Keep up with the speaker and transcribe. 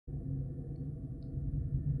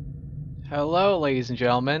Hello, ladies and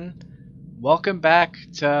gentlemen. Welcome back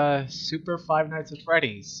to Super Five Nights at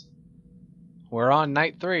Freddy's. We're on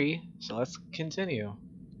night 3, so let's continue.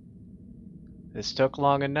 This took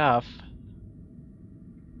long enough.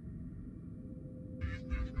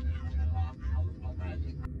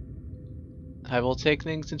 I will take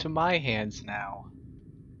things into my hands now.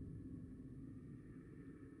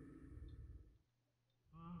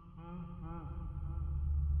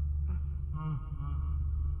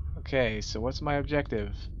 Okay, so what's my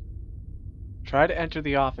objective? Try to enter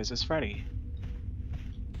the office as Freddy.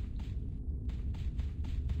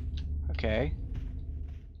 Okay.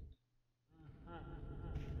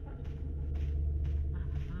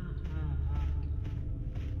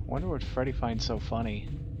 Wonder what Freddy finds so funny.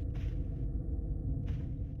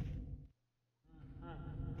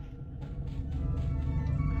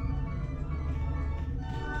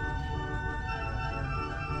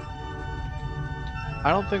 I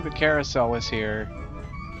don't think the carousel was here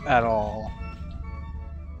at all.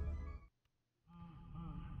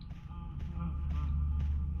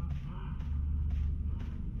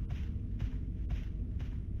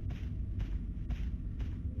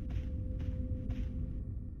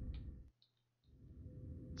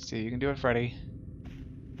 See, you can do it, Freddy.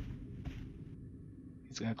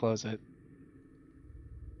 He's gonna close it.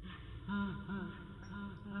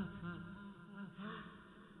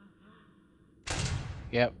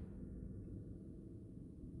 Yep.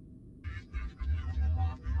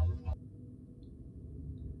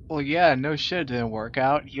 Well, yeah, no shit, it didn't work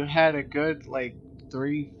out. You had a good, like,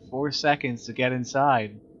 3-4 seconds to get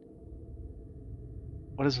inside.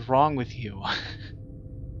 What is wrong with you?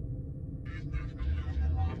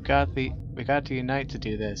 We got to unite to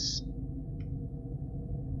do this.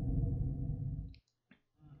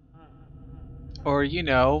 Or, you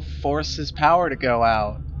know, force his power to go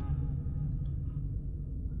out.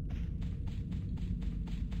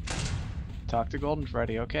 Talk to Golden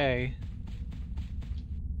Freddy, okay.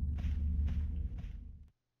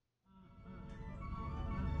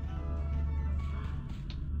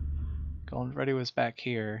 Golden Freddy was back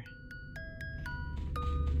here.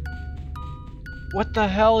 What the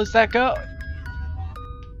hell is that ghost?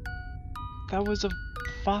 That was a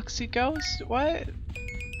foxy ghost? What?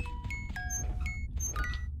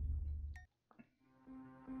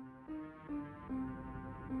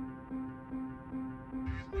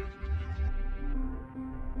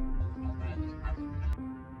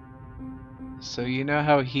 So you know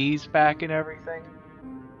how he's back and everything?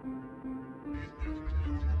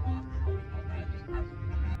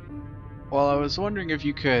 Well, I was wondering if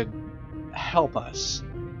you could help us.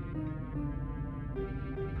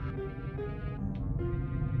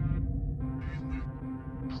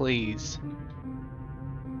 Please.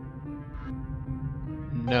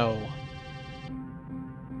 No.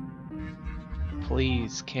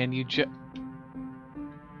 Please, can you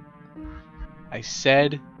I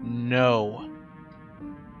said no.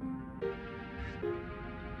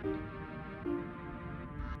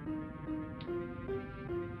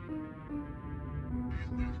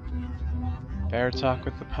 Better talk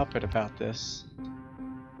with the puppet about this.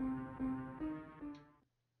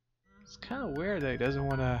 It's kind of weird that he doesn't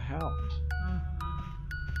want to help.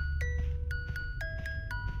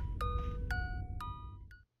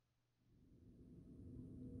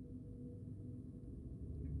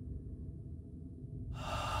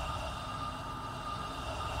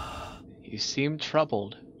 You seem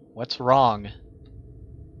troubled. What's wrong?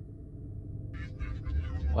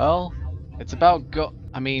 Well, it's about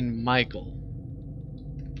Michael.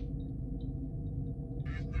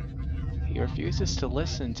 He refuses to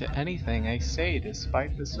listen to anything I say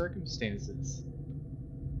despite the circumstances.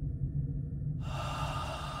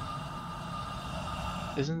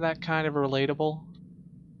 Isn't that kind of relatable?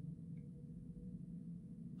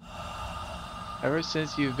 Ever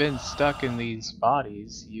since you've been stuck in these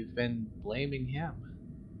bodies, you've been blaming him.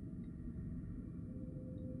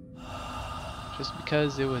 Just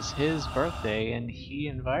because it was his birthday and he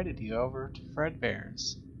invited you over to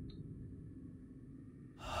Fredbear's.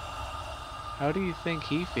 How do you think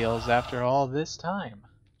he feels after all this time?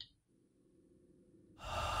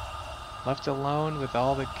 Left alone with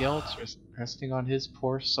all the guilt resting on his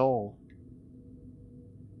poor soul.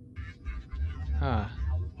 Huh.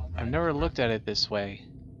 I've never looked at it this way.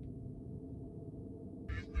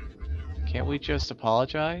 Can't we just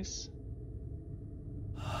apologize?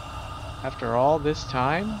 After all this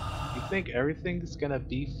time, you think everything's gonna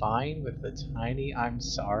be fine with a tiny "I'm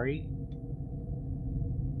sorry"?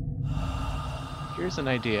 Here's an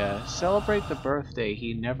idea. Celebrate the birthday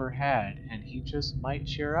he never had, and he just might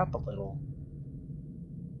cheer up a little.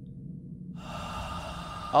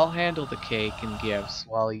 I'll handle the cake and gifts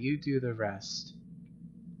while you do the rest.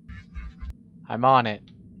 I'm on it.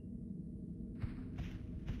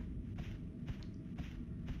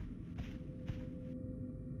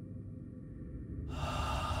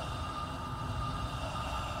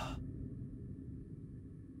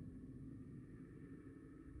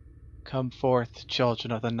 Come forth,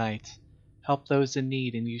 children of the night. Help those in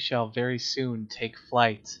need, and you shall very soon take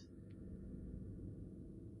flight.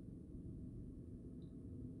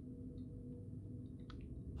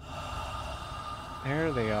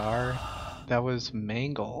 There they are. That was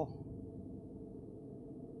Mangle.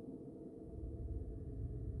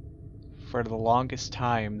 For the longest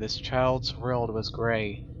time, this child's world was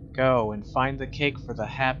gray. Go and find the cake for the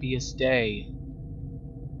happiest day.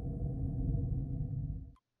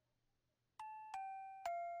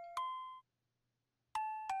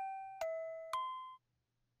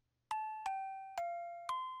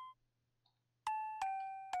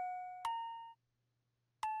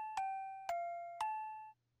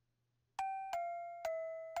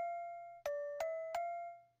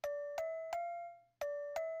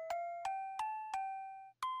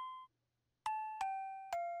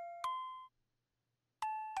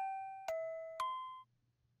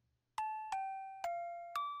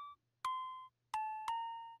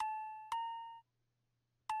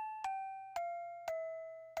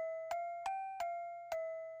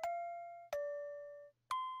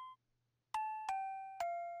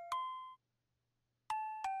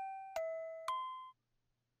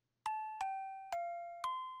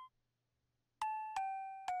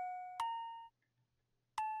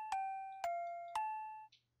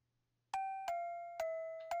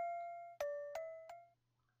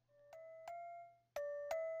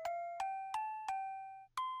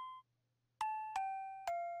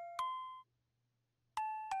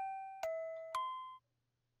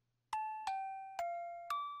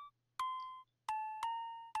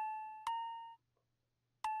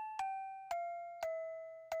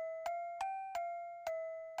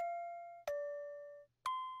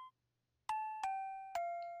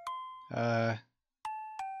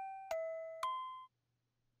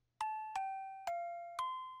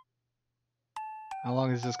 How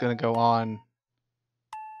long is this gonna go on?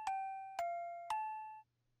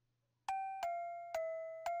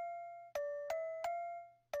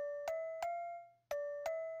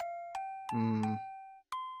 Hmm.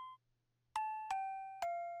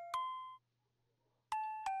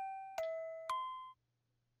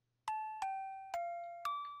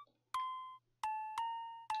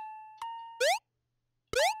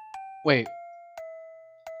 Wait.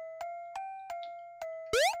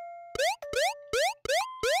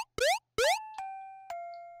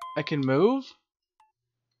 I can move?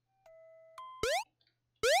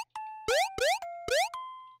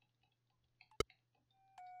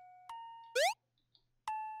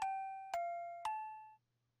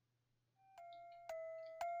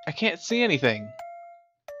 I can't see anything.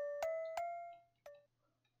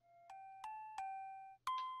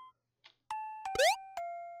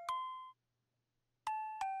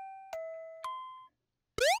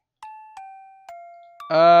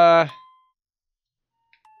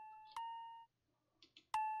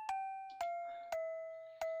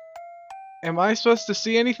 Am I supposed to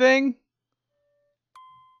see anything?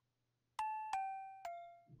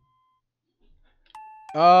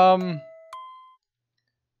 Hold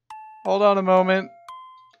on a moment.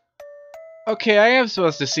 Okay, I am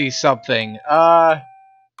supposed to see something.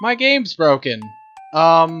 My game's broken.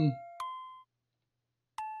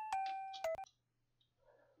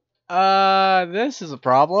 This is a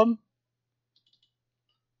problem.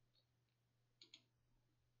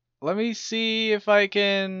 Let me see if I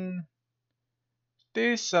can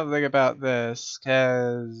do something about this,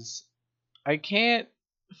 cause I can't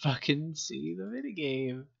fucking see the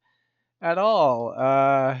minigame at all.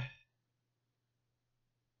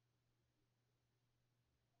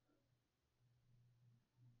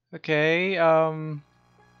 Okay, oh,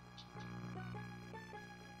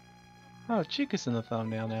 Chica's in the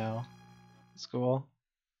thumbnail now. That's cool.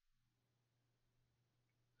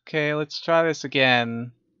 Okay, let's try this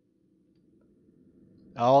again.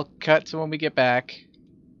 I'll cut to when we get back.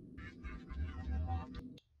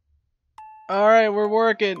 Alright, we're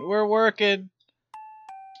working. We're working.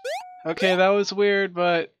 Okay, that was weird,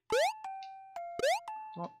 but...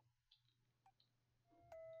 Well,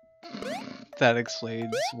 that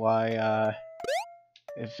explains why,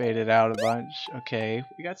 it faded out a bunch. Okay,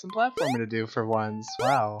 we got some platforming to do for once.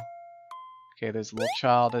 Wow. Okay, there's a little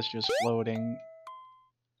child that's just floating.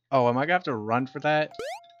 Oh, am I gonna have to run for that?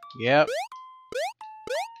 Yep.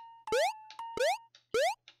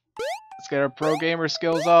 get our pro gamer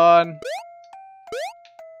skills on.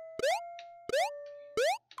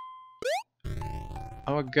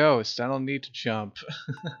 I'm a ghost. I don't need to jump.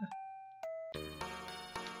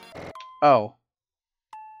 Oh.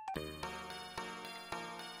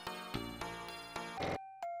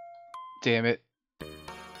 Damn it.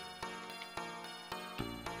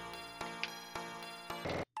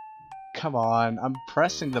 Come on, I'm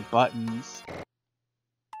pressing the buttons.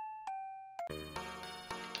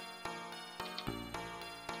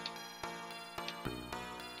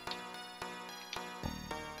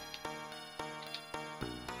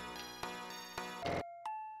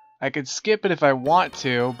 I could skip it if I want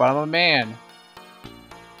to, but I'm a man.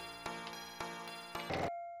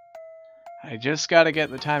 I just gotta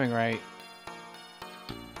get the timing right.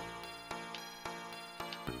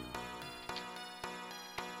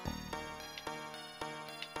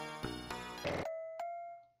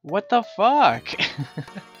 What the fuck?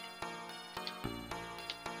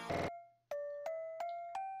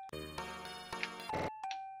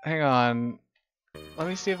 Hang on. Let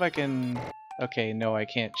me see if I can... Okay, no, I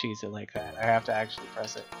can't cheese it like that. I have to actually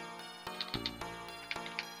press it.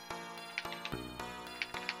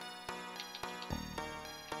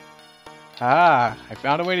 Ah, I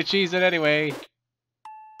found a way to cheese it anyway.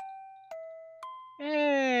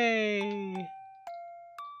 Hey!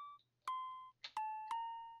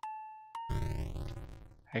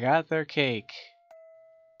 I got their cake.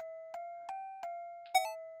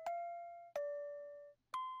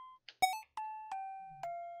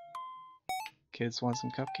 Kids want some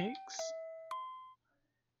cupcakes?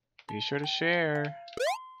 Be sure to share.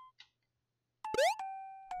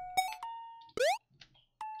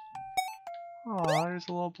 Oh, there's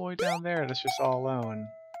a little boy down there that's just all alone.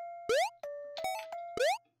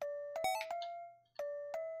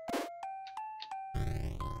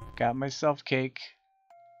 Got myself cake.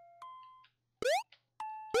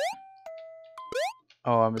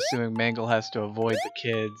 Oh, I'm assuming Mangle has to avoid the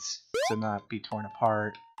kids to not be torn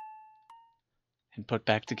apart and put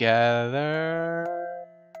back together.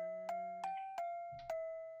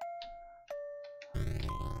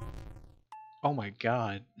 Oh my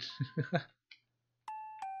god.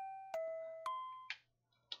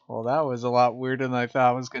 Well, that was a lot weirder than I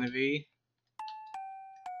thought it was going to be.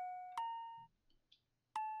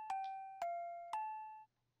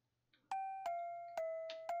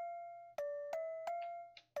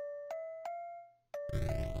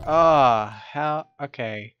 Ah, how...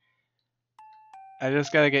 Okay. I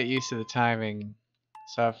just gotta get used to the timing.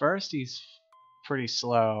 So at first he's pretty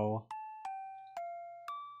slow.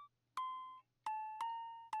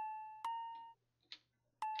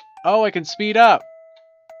 Oh, I can speed up!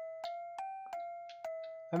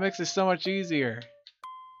 That makes it so much easier.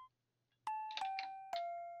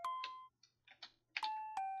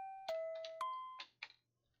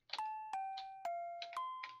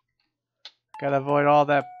 Gotta avoid all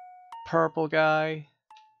that purple guy.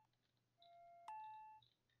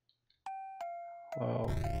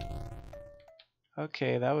 Whoa.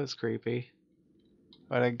 Okay, that was creepy.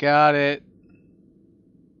 But I got it.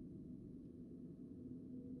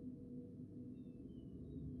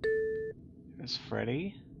 There's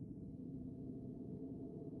Freddy.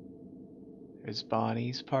 There's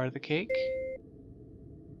Bonnie's part of the cake.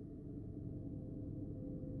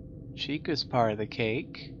 Chica's part of the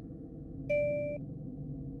cake.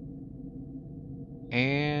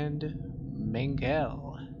 And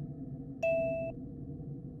Mangel.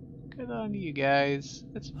 Good on you guys.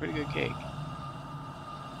 That's a pretty good cake.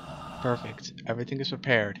 Perfect. Everything is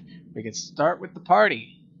prepared. We can start with the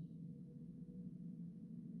party.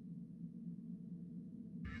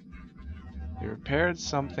 We prepared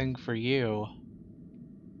something for you.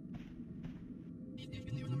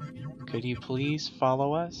 Could you please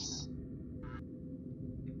follow us?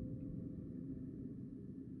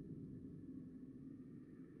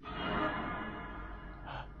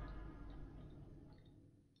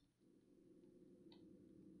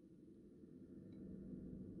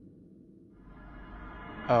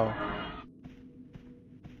 Oh.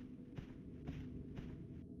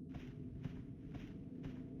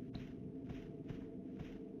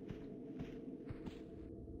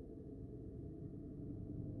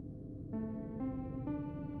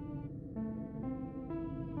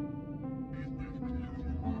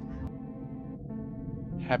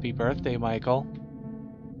 Happy birthday, Michael.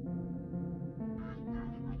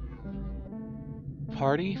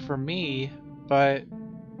 Party for me, but...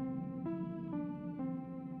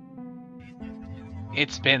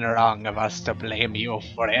 It's been wrong of us to blame you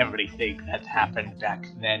for everything that happened back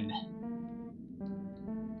then.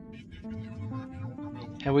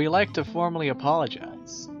 And we'd like to formally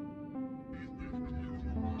apologize.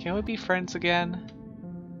 Can we be friends again?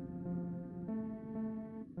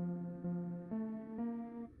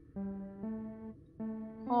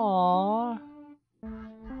 Aww.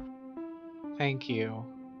 Thank you.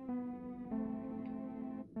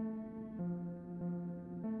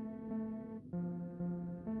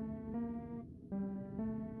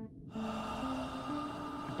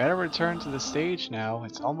 I better return to the stage now.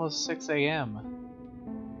 It's almost 6 a.m.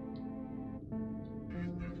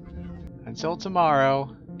 Until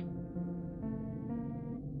tomorrow.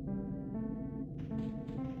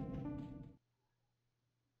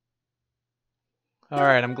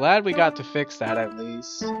 Alright, I'm glad we got to fix that at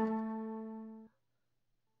least.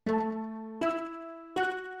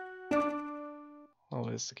 Oh,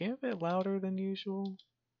 is the game a bit louder than usual?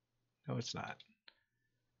 No, it's not.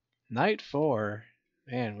 Night 4.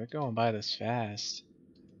 Man, we're going by this fast.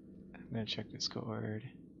 I'm gonna check Discord.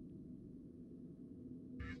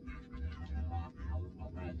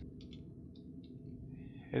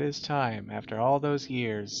 It is time, after all those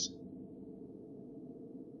years.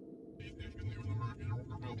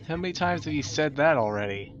 How many times have you said that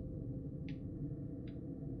already?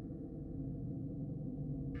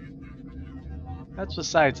 That's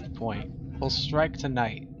besides the point. We'll strike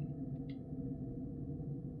tonight.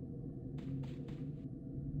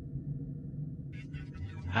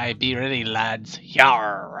 Aye, be ready, lads.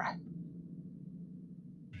 Yarr!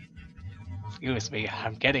 Excuse me,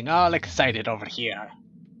 I'm getting all excited over here.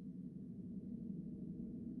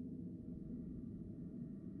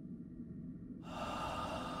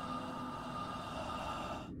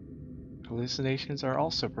 Hallucinations are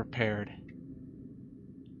also prepared.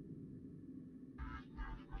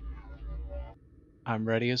 I'm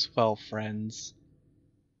ready as well, friends.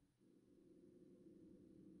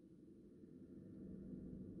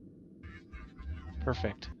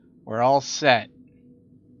 Perfect. We're all set.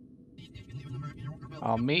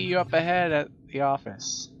 I'll meet you up ahead at the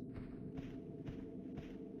office.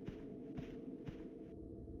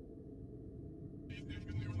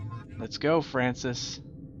 Let's go, Francis.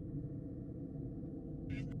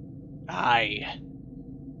 Aye.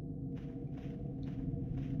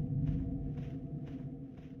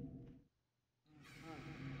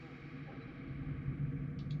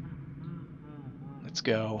 Let's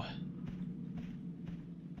go.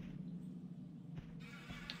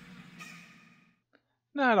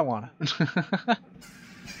 No, I don't wanna.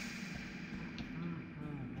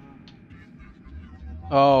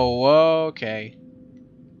 Oh, okay.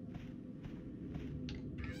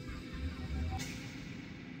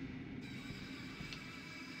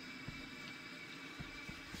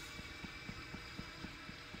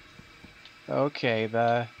 Okay,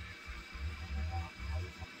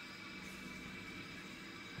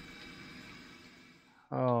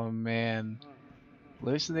 Oh man.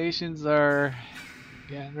 Hallucinations are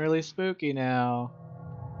getting really spooky now.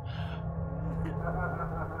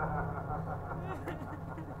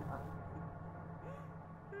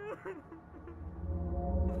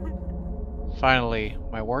 Finally,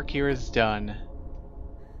 my work here is done.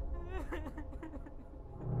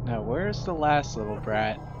 Now, where's the last little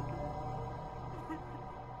brat?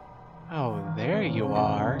 Oh, there you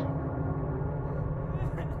are.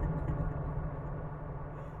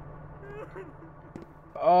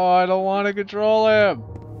 Oh, I don't want to control him.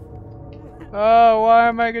 Oh, why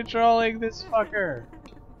am I controlling this fucker?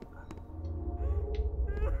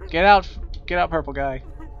 Get out, purple guy.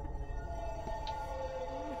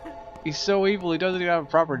 He's so evil, he doesn't even have a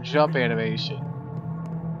proper jump animation.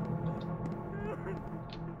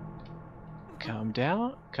 Come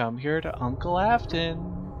down, come here to Uncle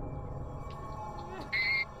Afton.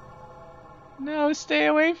 No, stay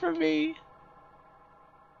away from me.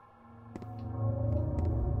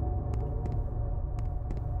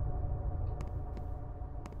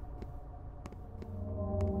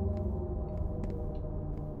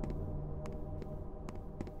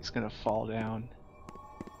 He's gonna fall down.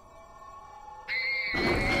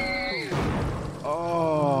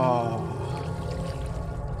 Oh.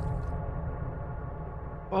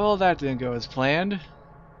 Well, that didn't go as planned.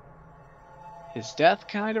 His death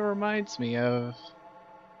kind of reminds me of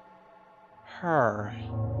her.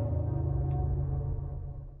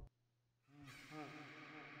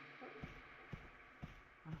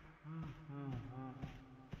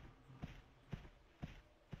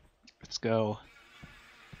 Let's go.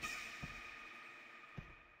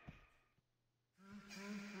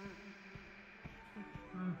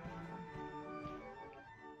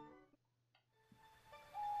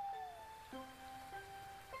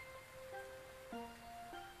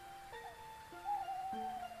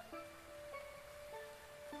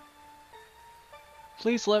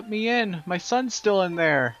 Please let me in. My son's still in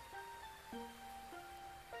there.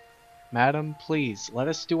 Madam, please, let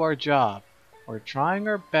us do our job. We're trying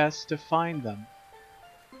our best to find them.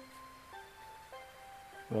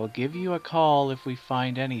 We'll give you a call if we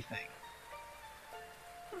find anything.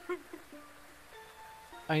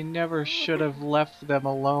 I never should have left them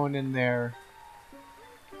alone in there.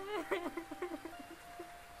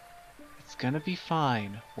 It's gonna be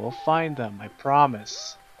fine. We'll find them, I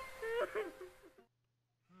promise.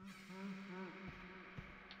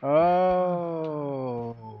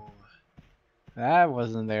 Oh, that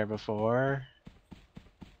wasn't there before.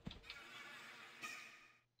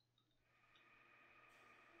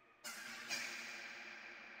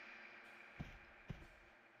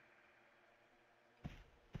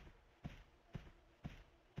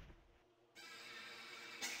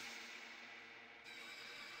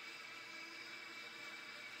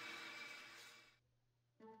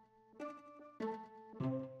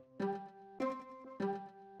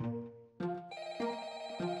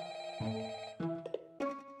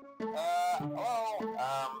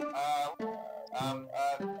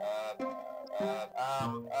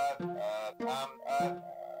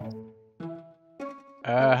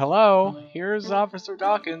 Hello? Here's Officer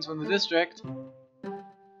Dawkins from the district.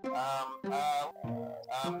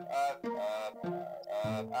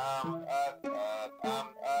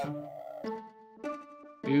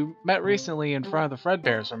 You met recently in front of the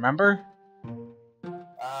Fredbears, remember?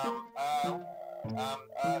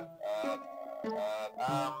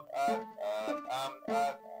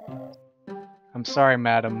 I'm sorry,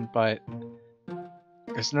 madam, but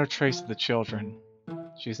there's no trace of the children.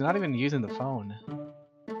 She's not even using the phone.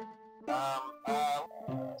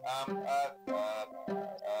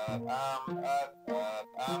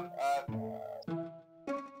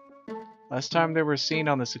 Last time they were seen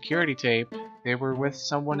on the security tape, they were with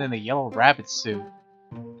someone in a yellow rabbit suit.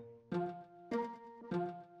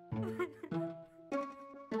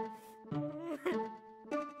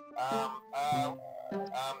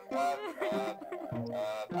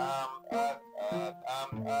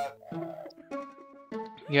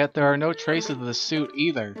 Yet there are no traces of the suit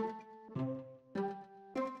either.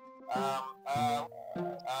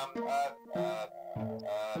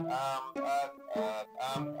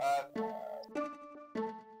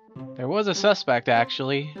 There was a suspect,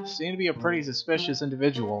 actually. Seemed to be a pretty suspicious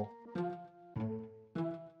individual.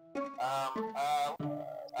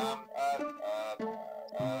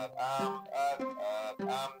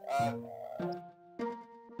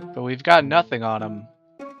 But we've got nothing on him.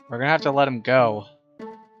 We're gonna have to let him go.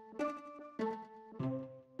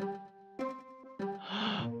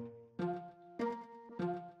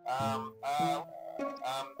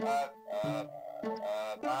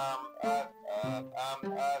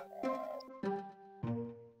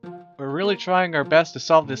 We're really trying our best to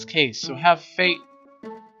solve this case, so have faith.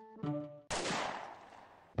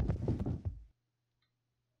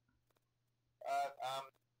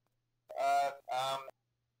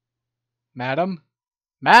 Madam?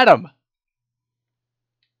 Madam!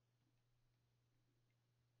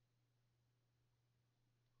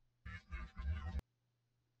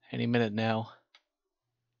 Any minute now.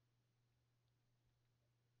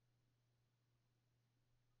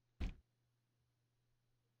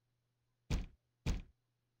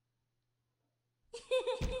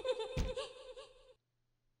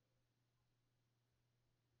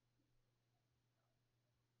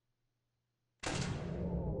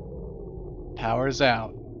 Power's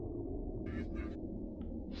out.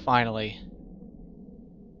 Finally.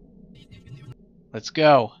 Let's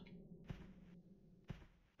go.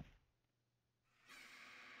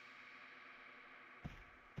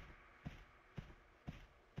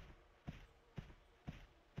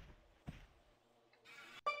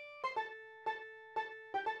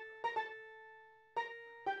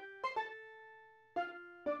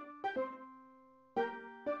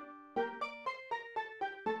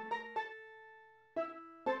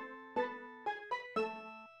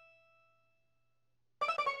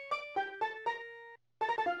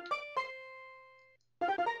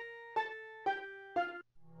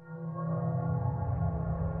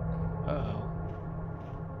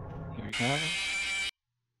 Here we go.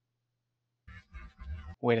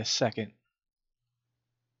 Wait a second.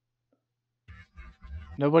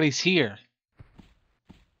 Nobody's here.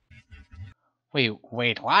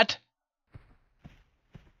 Wait, what?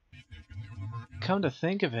 Come to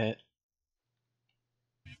think of it,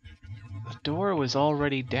 the door was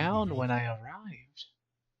already down when I arrived.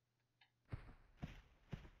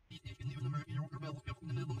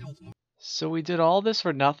 So we did all this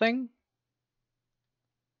for nothing?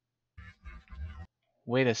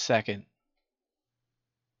 Wait a second.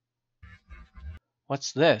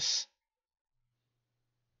 What's this?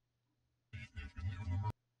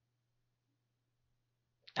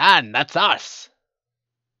 And that's us!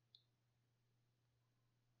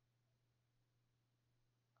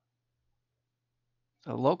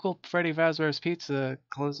 The local Freddy Fazbear's Pizza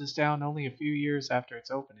closes down only a few years after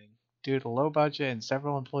its opening, due to low budget and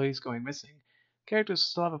several employees going missing. Characters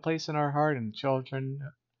still have a place in our heart and children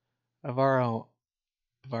of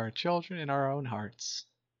our children in our own hearts.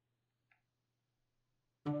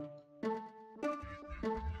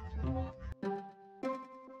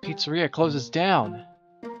 Pizzeria closes down.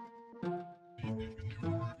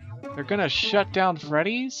 They're gonna shut down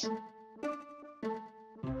Freddy's?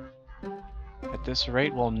 At this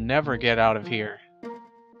rate, we'll never get out of here.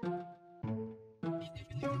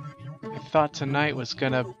 I thought tonight was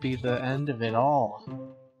gonna be the end of it all.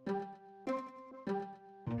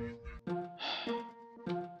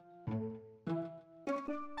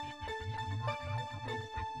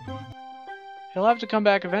 He'll have to come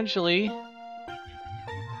back eventually.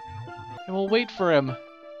 And we'll wait for him.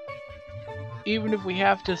 Even if we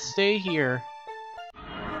have to stay here.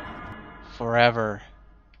 Forever.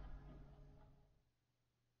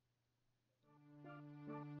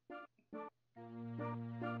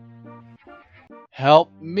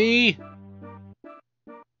 Help me!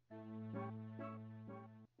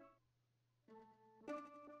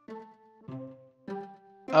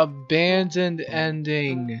 Abandoned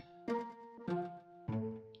ending.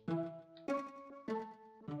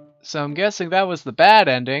 So I'm guessing that was the bad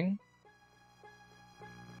ending.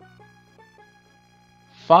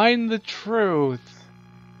 Find the truth.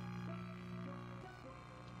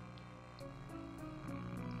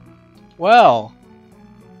 Well,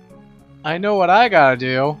 I know what I gotta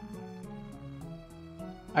do.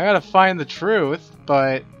 I gotta find the truth,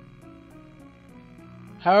 but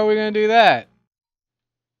how are we gonna do that?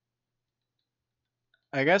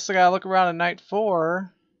 I guess I gotta look around at night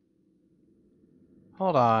 4.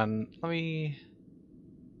 Hold on, let me...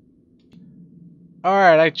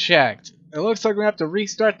 Alright, I checked. It looks like we have to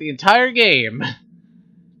restart the entire game.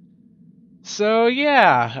 So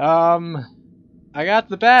yeah, I got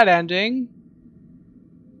the bad ending.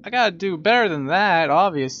 I gotta do better than that,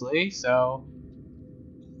 obviously, so...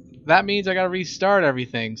 That means I gotta restart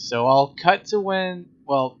everything, so I'll cut to when...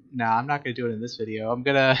 Well, nah, I'm not gonna do it in this video. I'm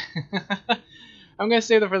gonna... I'm gonna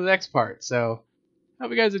save that for the next part, so... Hope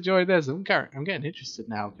you guys enjoyed this. I'm getting interested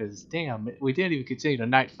now, because damn, we didn't even continue to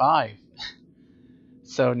night 5.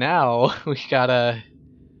 So now, we gotta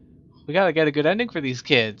get a good ending for these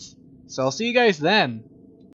kids. So I'll see you guys then.